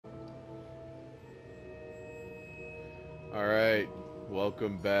Alright,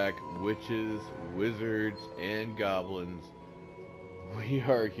 welcome back, witches, wizards, and goblins. We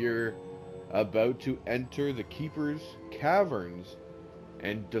are here about to enter the Keeper's Caverns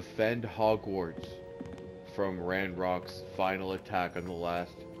and defend Hogwarts from Ranrok's final attack on the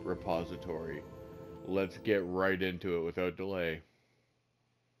last repository. Let's get right into it without delay.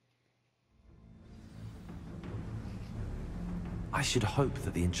 I should hope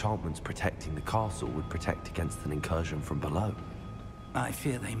that the enchantments protecting the castle would protect against an incursion from below. I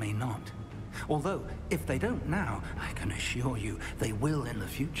fear they may not. Although, if they don't now, I can assure you they will in the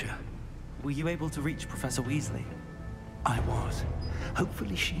future. Were you able to reach Professor Weasley? I was.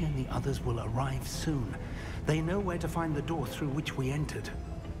 Hopefully she and the others will arrive soon. They know where to find the door through which we entered.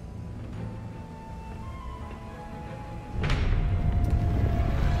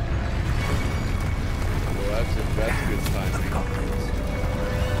 That's good timing.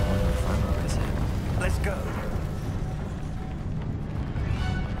 Let's go.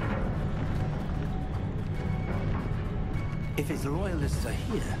 If his loyalists are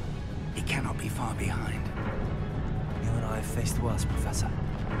here, he cannot be far behind. You and I have faced worse, Professor.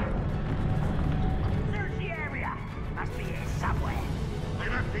 There's the area. Must be here somewhere. They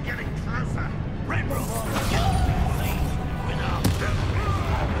must be getting closer. Ranrok!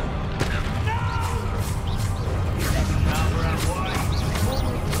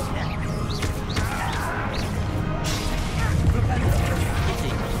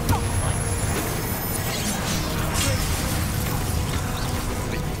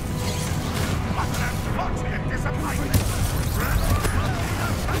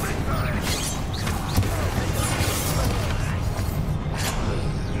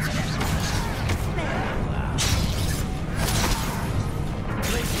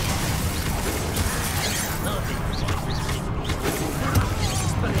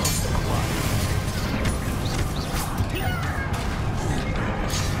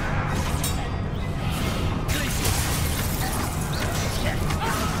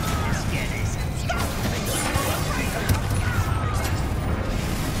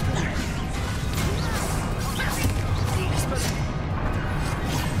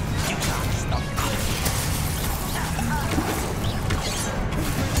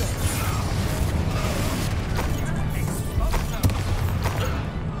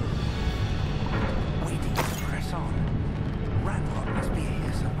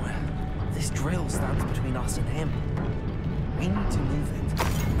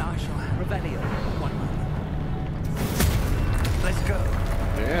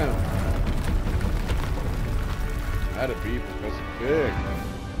 That'd be Professor Big.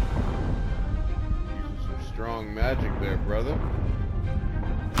 Using some strong magic there, brother.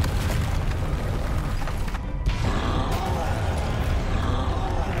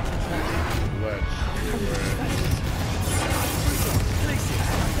 Let's do it.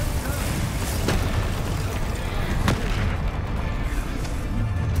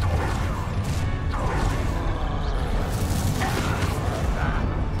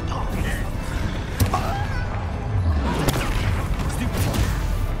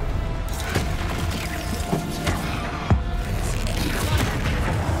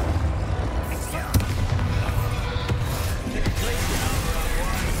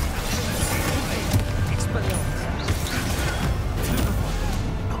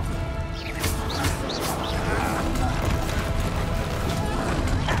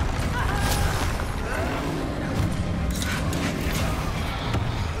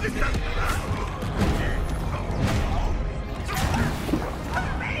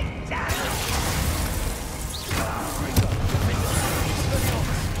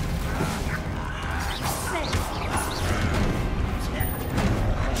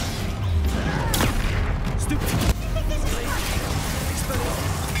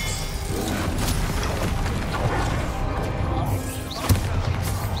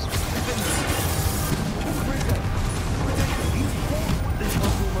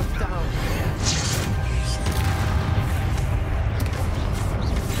 Down.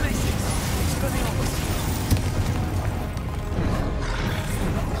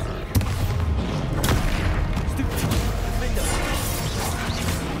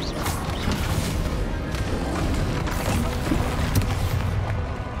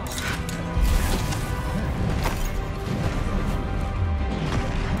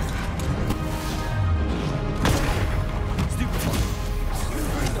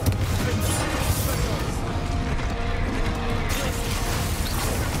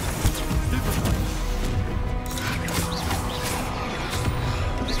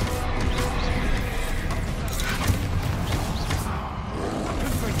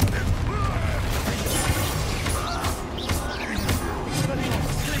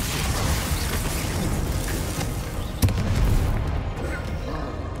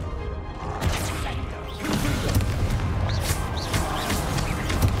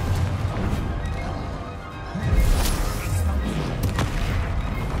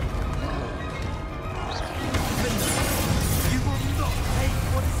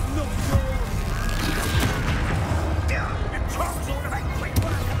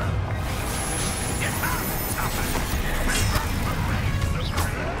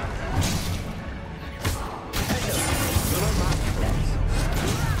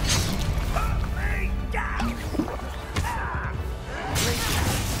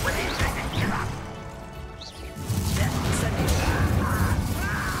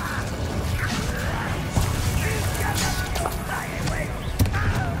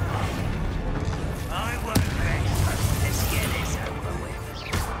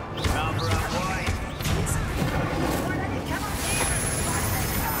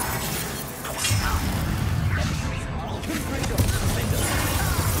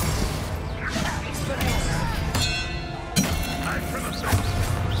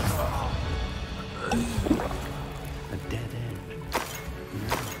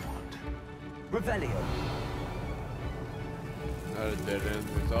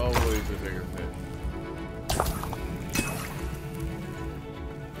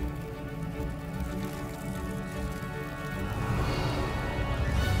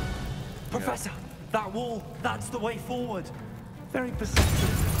 Professor! That wall, that's the way forward! Very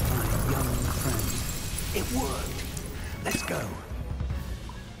perceptive, my young friend. It worked. Let's go.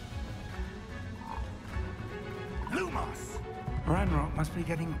 Lumos! Ranrok must be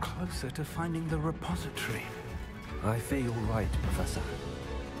getting closer to finding the repository. I fear you're right, Professor.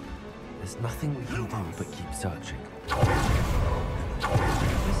 There's nothing we can do but keep searching.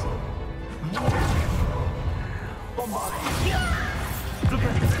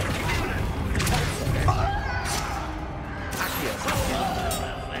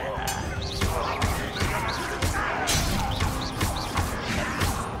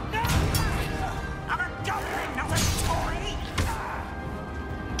 I'm a goblin, not a toy!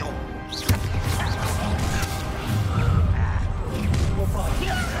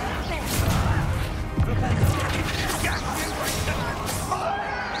 You're at the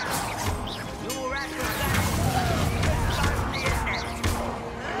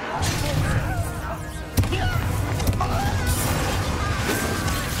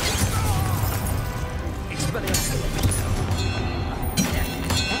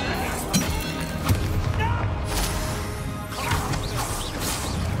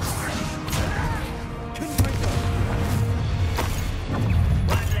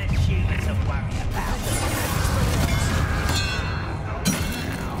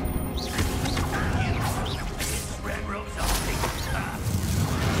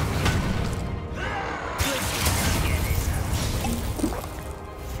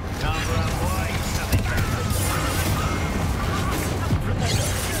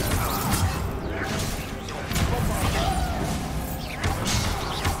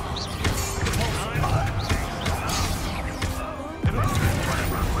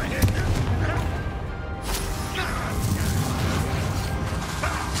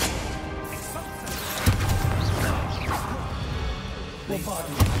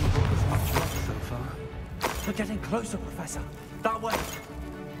We're getting closer, Professor. That way.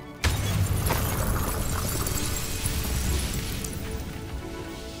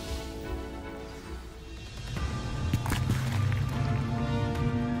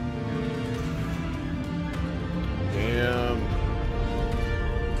 Damn.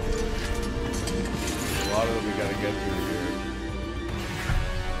 A lot of them we gotta get through here.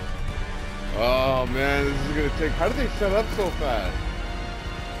 Oh man, this is gonna take. How did they set up so fast?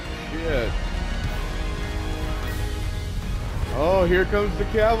 Shit. Oh, here comes the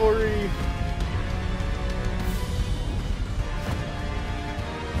cavalry.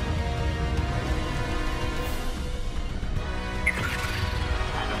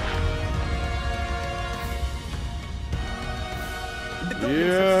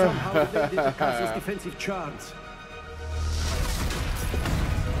 Yeah. Somehow evaded the castle's defensive charge.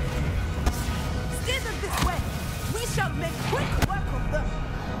 Steer them this way. We shall make quick work of them.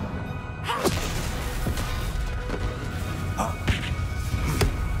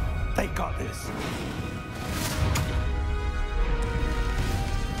 They got this.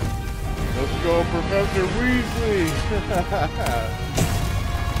 Let's go, Professor Weasley.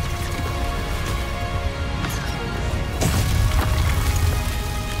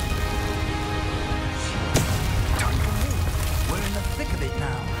 We're in the thick of it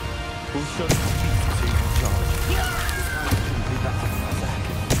now. Who should be in charge?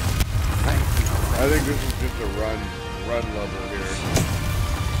 I think this is just a run level here.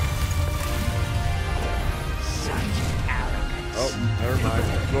 Oh, never mind.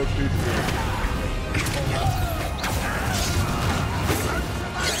 Smoke too soon.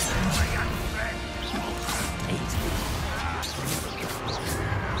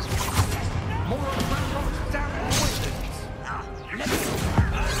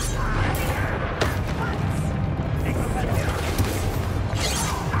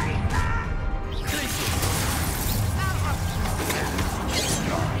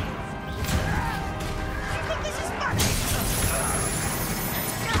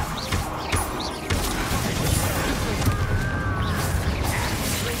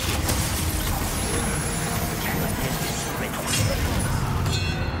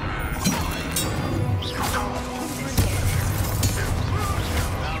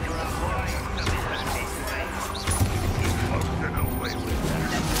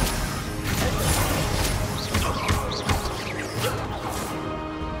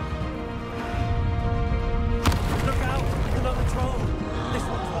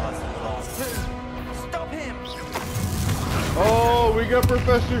 Oh, we got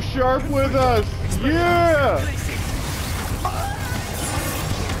Professor Sharp with us. Yeah.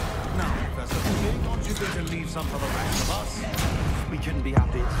 Now, Professor, don't you think to leave some for the rest of us? We couldn't be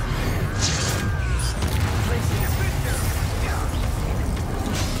happy.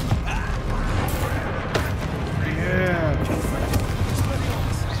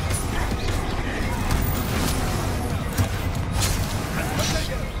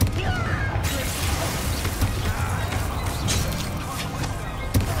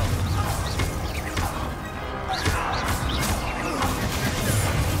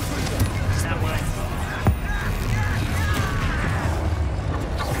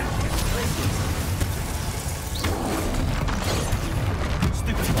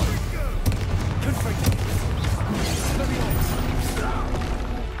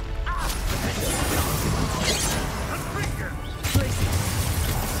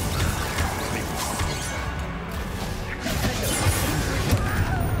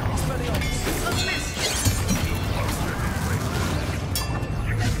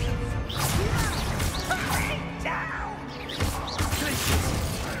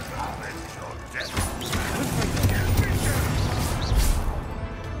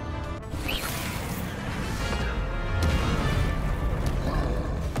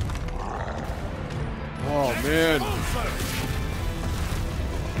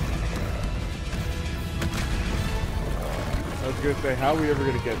 gonna say, how are we ever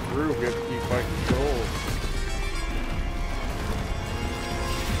gonna get through if we have to keep fighting trolls?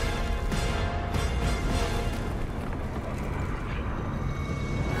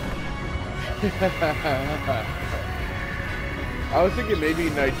 I was thinking maybe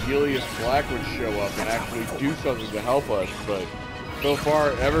Nigelius Black would show up and actually do something to help us, but so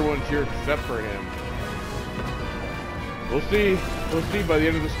far everyone's here except for him. We'll see. We'll see by the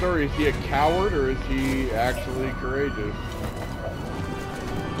end of the story. Is he a coward or is he actually courageous?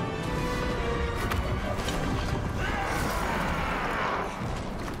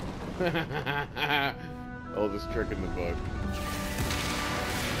 Oldest trick in the book.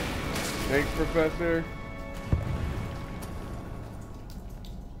 Thanks, Professor.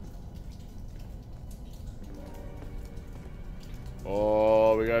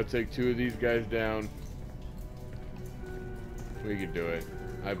 Oh, we gotta take 2 of these guys down. We can do it.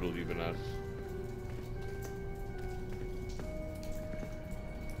 I believe in us.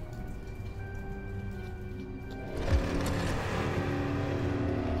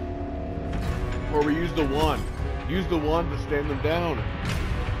 Or we use the wand. Use the wand to stand them down.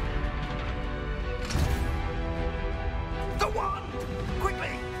 The wand! Quickly!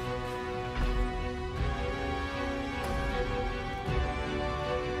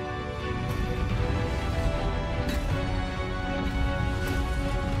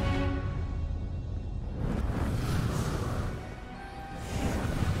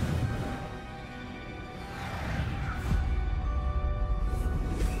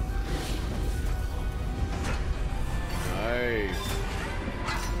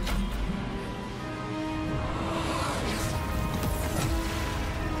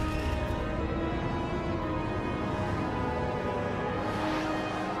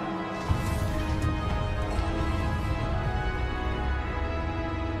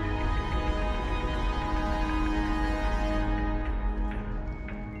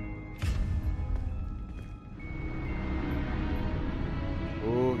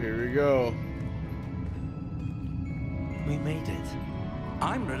 Go. We made it.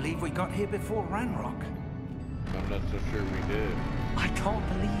 I'm relieved we got here before Ranrok. I'm not so sure we did. I can't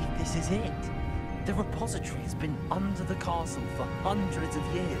believe this is it. The repository has been under the castle for hundreds of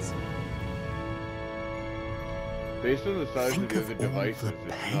years. Based on the size Think of the of all devices, the it's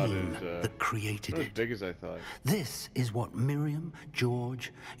not pain as, that created not as it. big as I thought. This is what Miriam,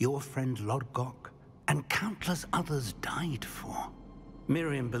 George, your friend Lodgok, and countless others died for.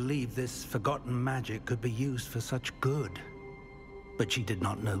 Miriam believed this forgotten magic could be used for such good, but she did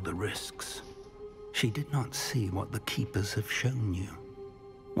not know the risks. She did not see what the Keepers have shown you,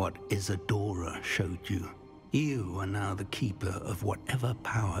 what Isadora showed you. You are now the Keeper of whatever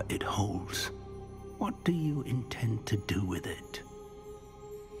power it holds. What do you intend to do with it?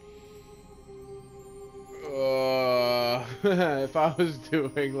 If I was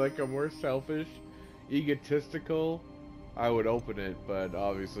doing like a more selfish, egotistical, I would open it, but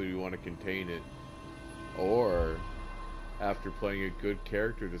obviously we want to contain it. Or, after playing a good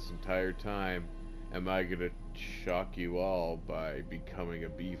character this entire time, am I gonna shock you all by becoming a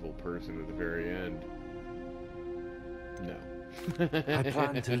evil person at the very end? No. I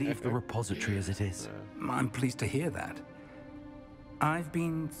plan to leave the repository as it is. I'm pleased to hear that. I've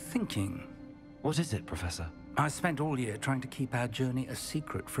been thinking. What is it, Professor? I spent all year trying to keep our journey a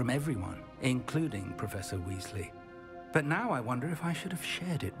secret from everyone, including Professor Weasley. But now I wonder if I should have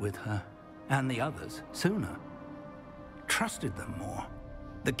shared it with her, and the others, sooner. Trusted them more.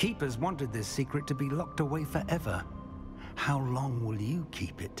 The Keepers wanted this secret to be locked away forever. How long will you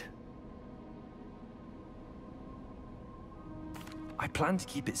keep it? I plan to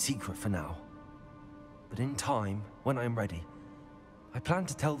keep it secret for now. But in time, when I'm ready, I plan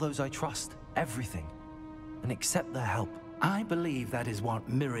to tell those I trust everything and accept their help. I believe that is what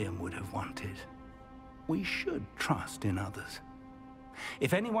Miriam would have wanted. We should trust in others.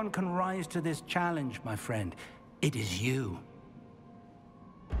 If anyone can rise to this challenge, my friend, it is you.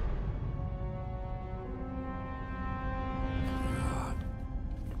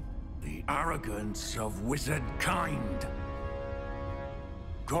 The arrogance of wizard kind.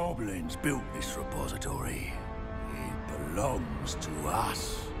 Goblins built this repository. It belongs to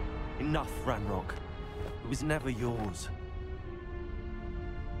us. Enough, Ranrok. It was never yours.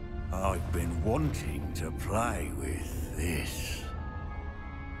 I've been wanting to play with this.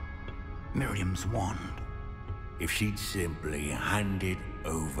 Miriam's wand. If she'd simply handed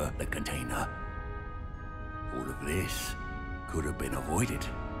over the container, all of this could have been avoided.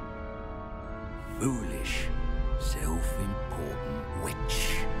 Foolish, self-important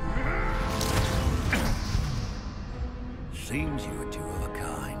witch. Seems you were two of a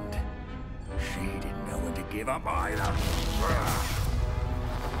kind. She didn't know when to give up either.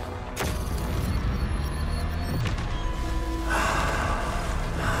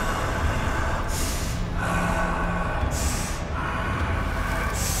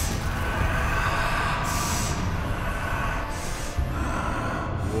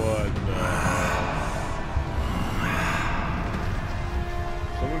 What the hell?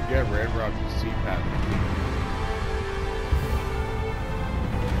 Someone get Ranrok to see Pat.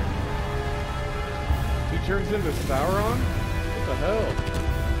 He turns into Sauron? What the hell?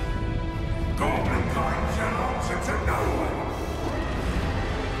 Goblin kind shall answer to no one.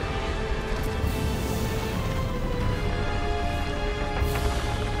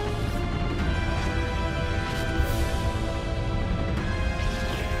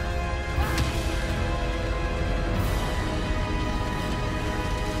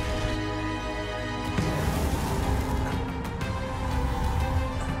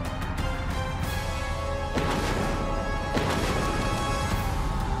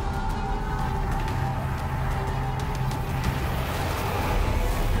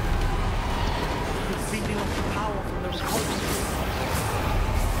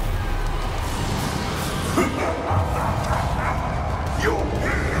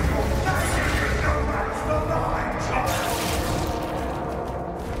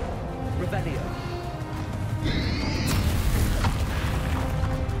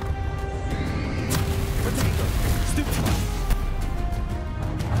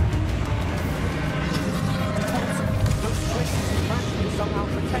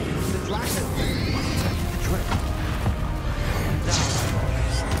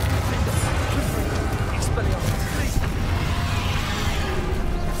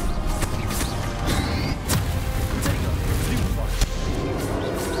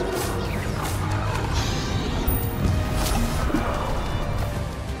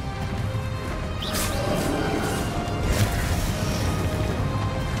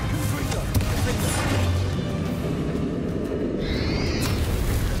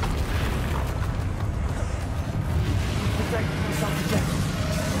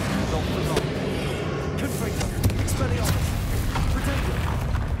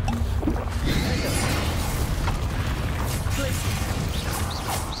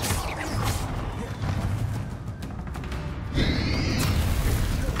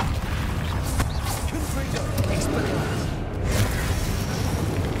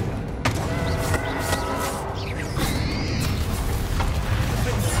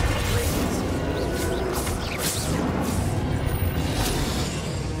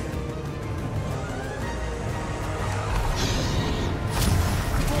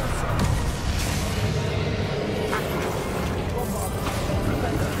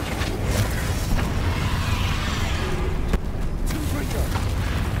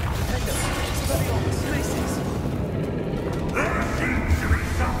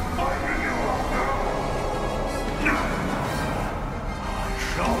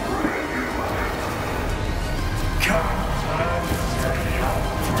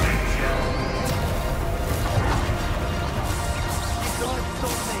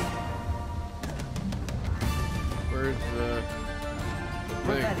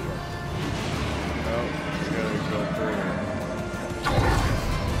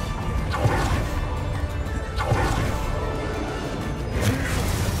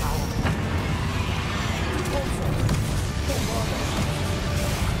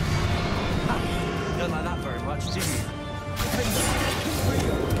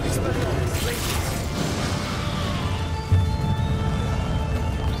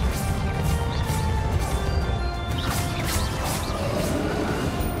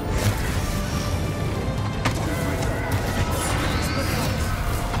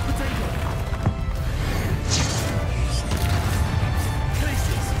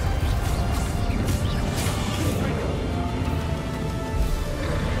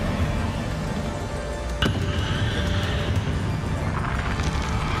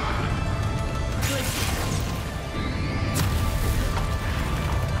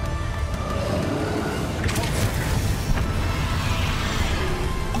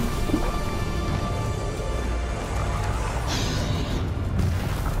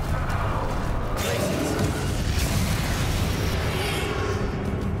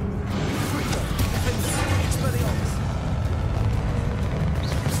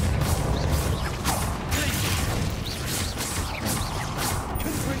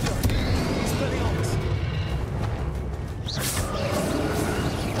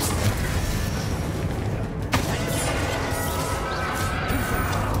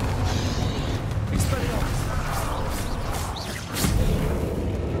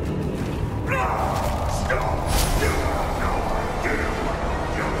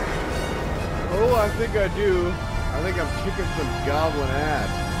 think I do. I think I'm kicking some goblin ass.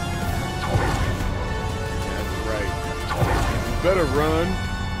 That's right. You better run.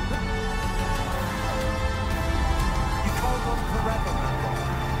 You can't run forever, Ranrok.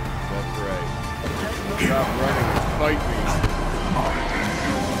 That's right. Stop running and fight me.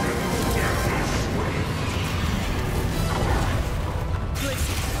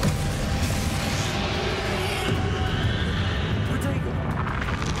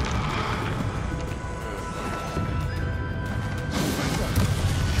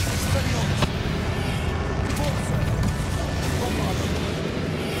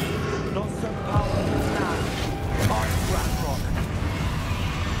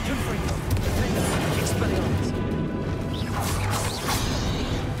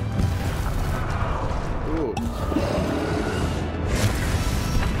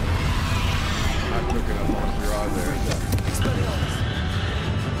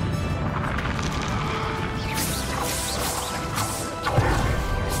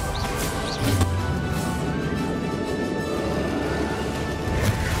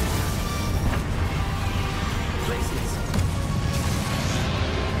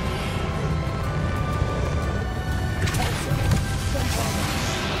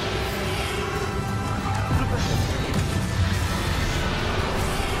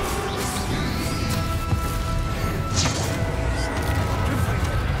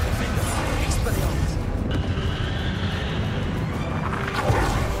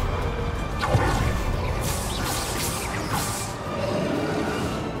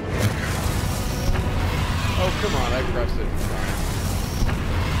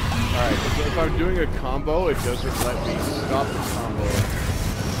 If I'm doing a combo, it doesn't let me stop the combo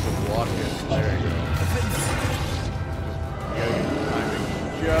to block it. There you go. You gotta get the timing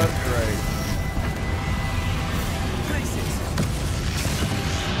just right.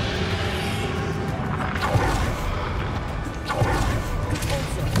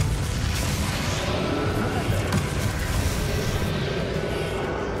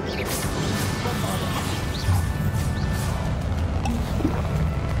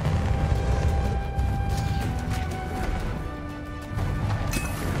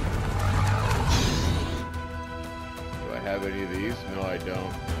 Have any of these? No, I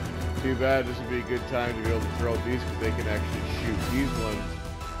don't. Too bad. This would be a good time to be able to throw these because they can actually shoot. These ones,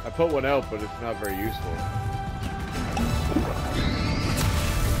 I put one out, but it's not very useful.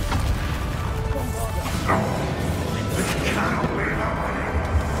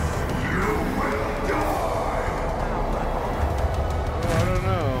 I don't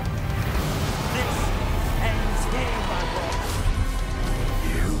know. This ends here, my boy.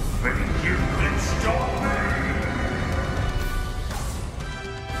 You think you can stop me?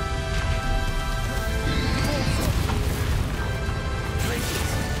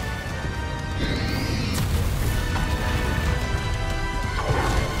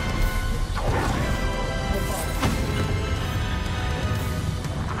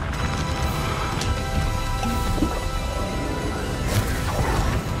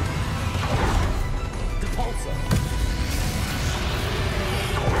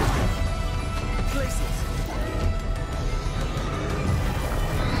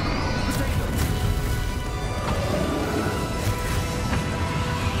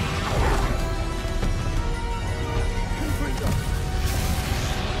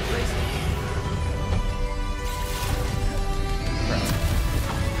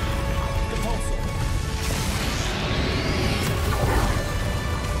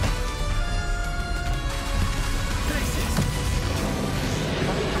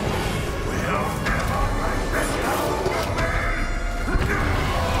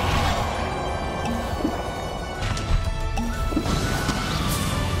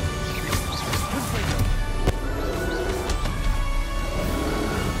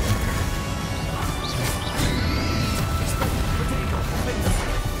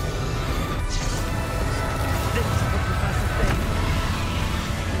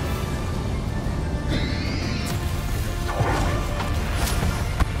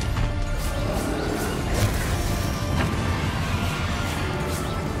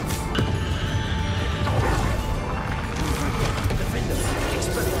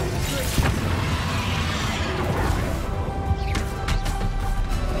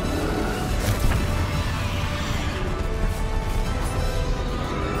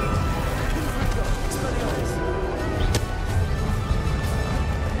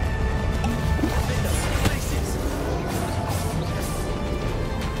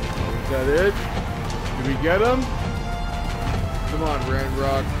 Is that it? Did we get him? Come on,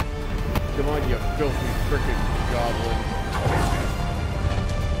 Ranrok. Come on, you filthy frickin' goblin.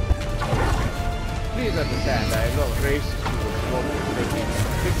 he's understand, I am not racist towards goblins,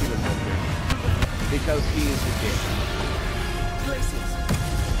 particular goblins, because he is the king. Places.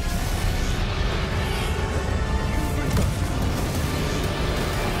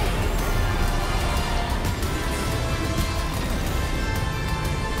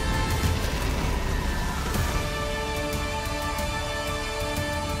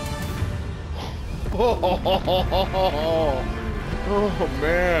 Oh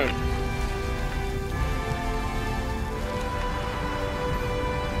man.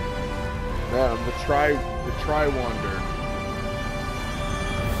 Man, the Tri-Wander.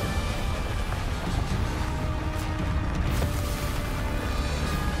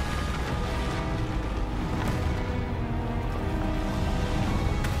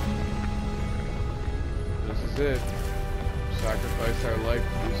 This is it. Sacrifice our life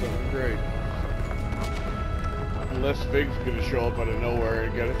to do something great. Unless Fig's gonna show up out of nowhere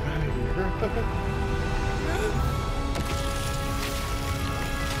and get us out of here.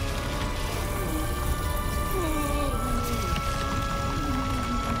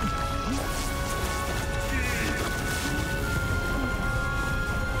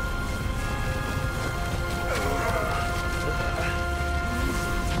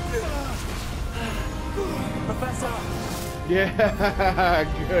 Professor! Yeah,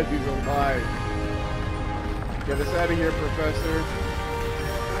 good, he's alive. Get us out of here, Professor.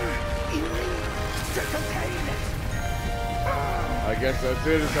 I guess that's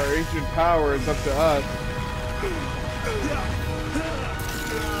it. It's our ancient power. It's up to us.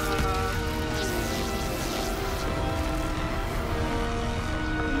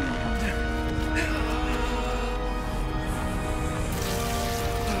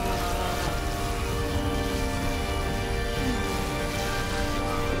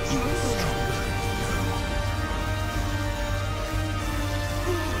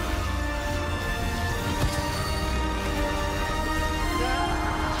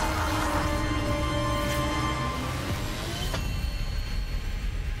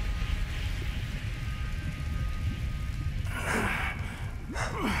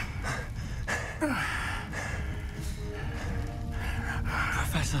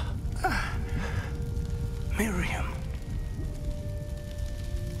 Professor. Miriam.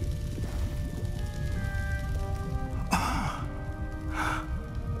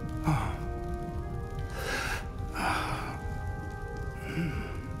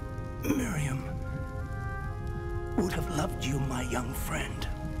 Miriam would have loved you, my young friend.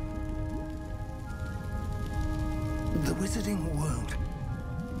 The wizarding world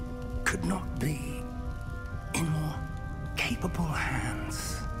could not be in more capable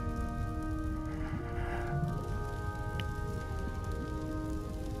hands.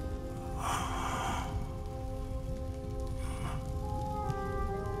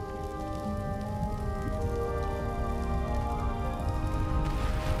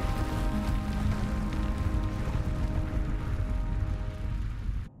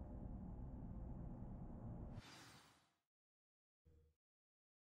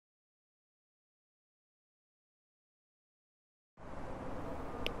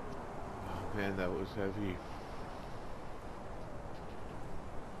 Man, that was heavy.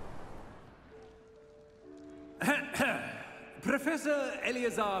 Professor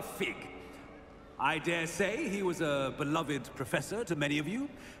Eleazar Fig. I dare say he was a beloved professor to many of you,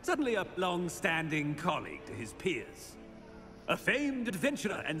 certainly a long-standing colleague to his peers. A famed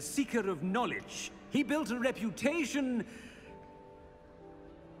adventurer and seeker of knowledge, he built a reputation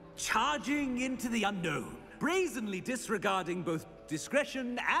charging into the unknown, brazenly disregarding both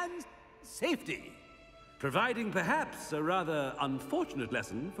discretion and safety, providing perhaps a rather unfortunate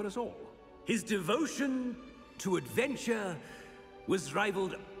lesson for us all. His devotion to adventure was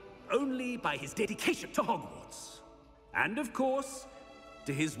rivaled only by his dedication to Hogwarts. And of course,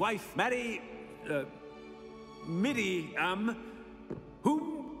 to his wife, Midi,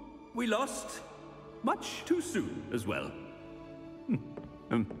 whom we lost much too soon as well.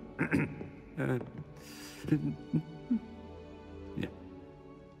 Yeah.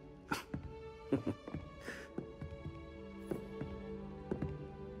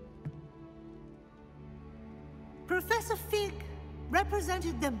 Professor Fig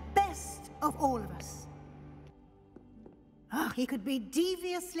represented the best of all of us. He could be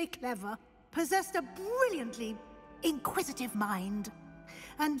deviously clever, possessed a brilliantly inquisitive mind,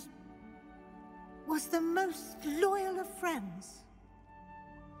 and was the most loyal of friends.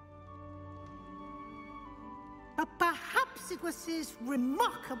 But perhaps it was his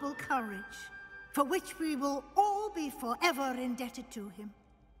remarkable courage, for which we will all be forever indebted to him.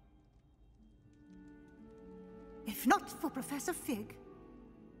 If not for Professor Fig,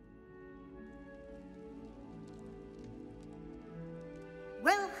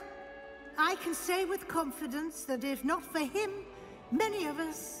 I can say with confidence that if not for him, many of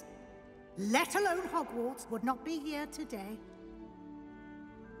us, let alone Hogwarts, would not be here today.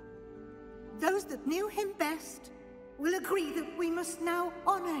 Those that knew him best will agree that we must now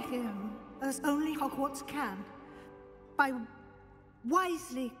honor him as only Hogwarts can, by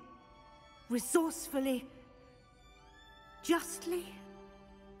wisely, resourcefully, justly,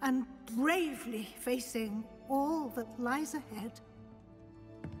 and bravely facing all that lies ahead.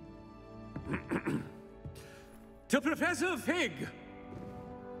 To Professor Fig!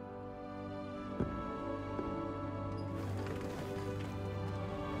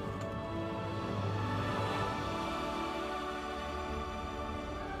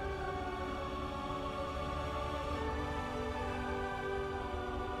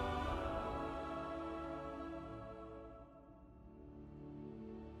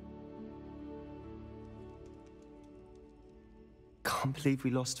 Can't believe we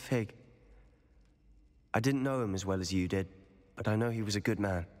lost Fig. I didn't know him as well as you did, but I know he was a good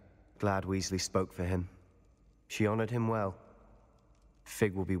man. Glad Weasley spoke for him. She honored him well.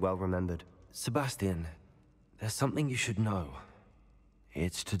 Fig will be well remembered. Sebastian, there's something you should know.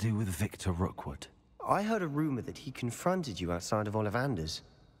 It's to do with Victor Rookwood. I heard a rumor that he confronted you outside of Ollivander's.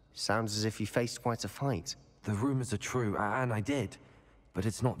 Sounds as if you faced quite a fight. The rumors are true, and I did, but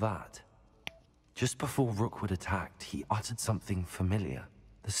it's not that. Just before Rookwood attacked, he uttered something familiar.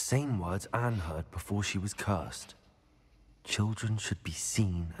 The same words Anne heard before she was cursed. Children should be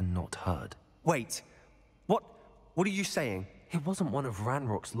seen and not heard. Wait, what are you saying? It wasn't one of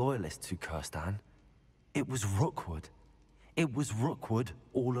Ranrock's loyalists who cursed Anne. It was Rookwood. It was Rookwood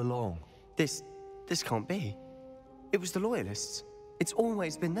all along. This can't be. It was the loyalists. It's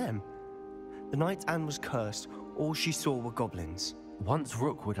always been them. The night Anne was cursed, all she saw were goblins. Once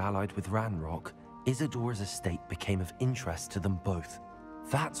Rookwood allied with Ranrock, Isadora's estate became of interest to them both.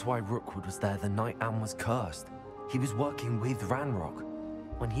 That's why Rookwood was there the night Anne was cursed. He was working with Ranrock.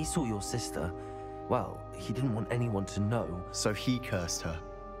 When he saw your sister, well, he didn't want anyone to know. So he cursed her.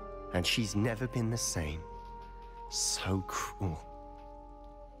 And she's never been the same. So cruel.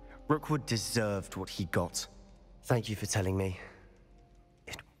 Rookwood deserved what he got. Thank you for telling me.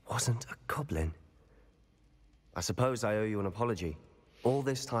 It wasn't a goblin. I suppose I owe you an apology. All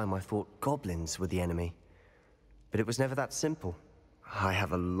this time I thought goblins were the enemy. But it was never that simple. I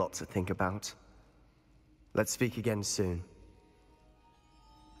have a lot to think about. Let's speak again soon.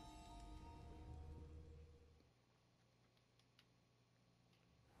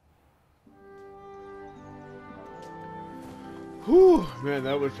 Whew, man,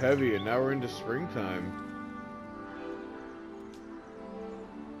 that was heavy, and now we're into springtime.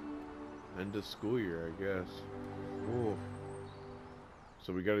 End of school year, I guess. Ooh.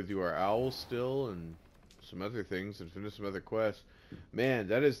 So we gotta do our owl still, and some other things, and finish some other quests. Man,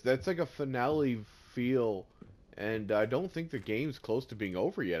 that's like a finale feel, and I don't think the game's close to being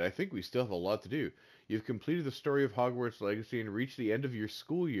over yet. I think we still have a lot to do. You've completed the story of Hogwarts Legacy and reached the end of your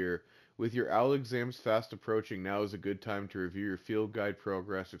school year. With your OWL exams fast approaching, now is a good time to review your field guide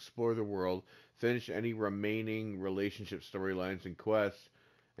progress, explore the world, finish any remaining relationship storylines and quests,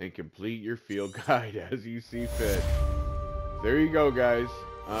 and complete your field guide as you see fit. There you go, guys.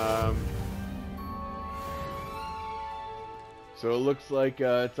 So it looks like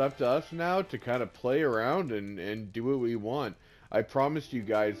it's up to us now to kind of play around and do what we want. I promised you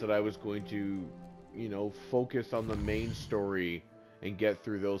guys that I was going to, you know, focus on the main story and get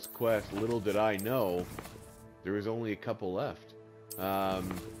through those quests. Little did I know, there was only a couple left.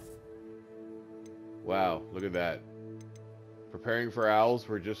 Wow, look at that. Preparing for owls,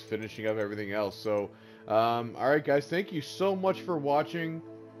 we're just finishing up everything else. So, alright guys, thank you so much for watching.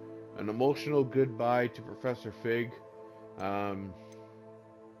 An emotional goodbye to Professor Fig.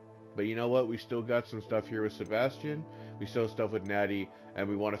 But you know what? We still got some stuff here with Sebastian. We still have stuff with Natty, and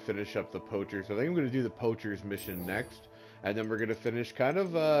we want to finish up the Poachers. I think I'm going to do the Poachers mission next. And then we're going to finish kind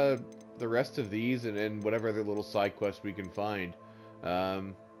of the rest of these and whatever other little side quests we can find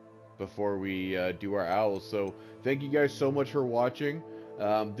before we do our owls. So thank you guys so much for watching.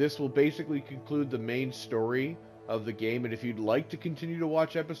 This will basically conclude the main story of the game. And if you'd like to continue to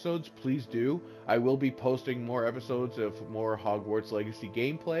watch episodes, please do. I will be posting more episodes of more Hogwarts Legacy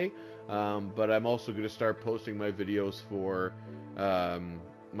gameplay. But I'm also going to start posting my videos for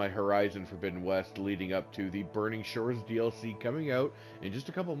my Horizon Forbidden West leading up to the Burning Shores DLC coming out in just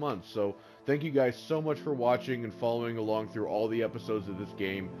a couple months. So thank you guys so much for watching and following along through all the episodes of this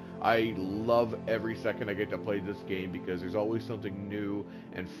game. I love every second I get to play this game because there's always something new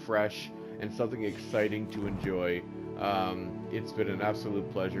and fresh and something exciting to enjoy. It's been an absolute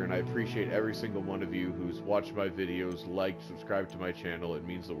pleasure, and I appreciate every single one of you who's watched my videos, liked, subscribed to my channel. It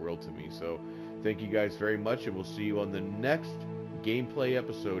means the world to me. So thank you guys very much, and we'll see you on the next gameplay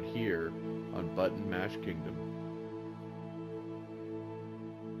episode here on Button Mash Kingdom.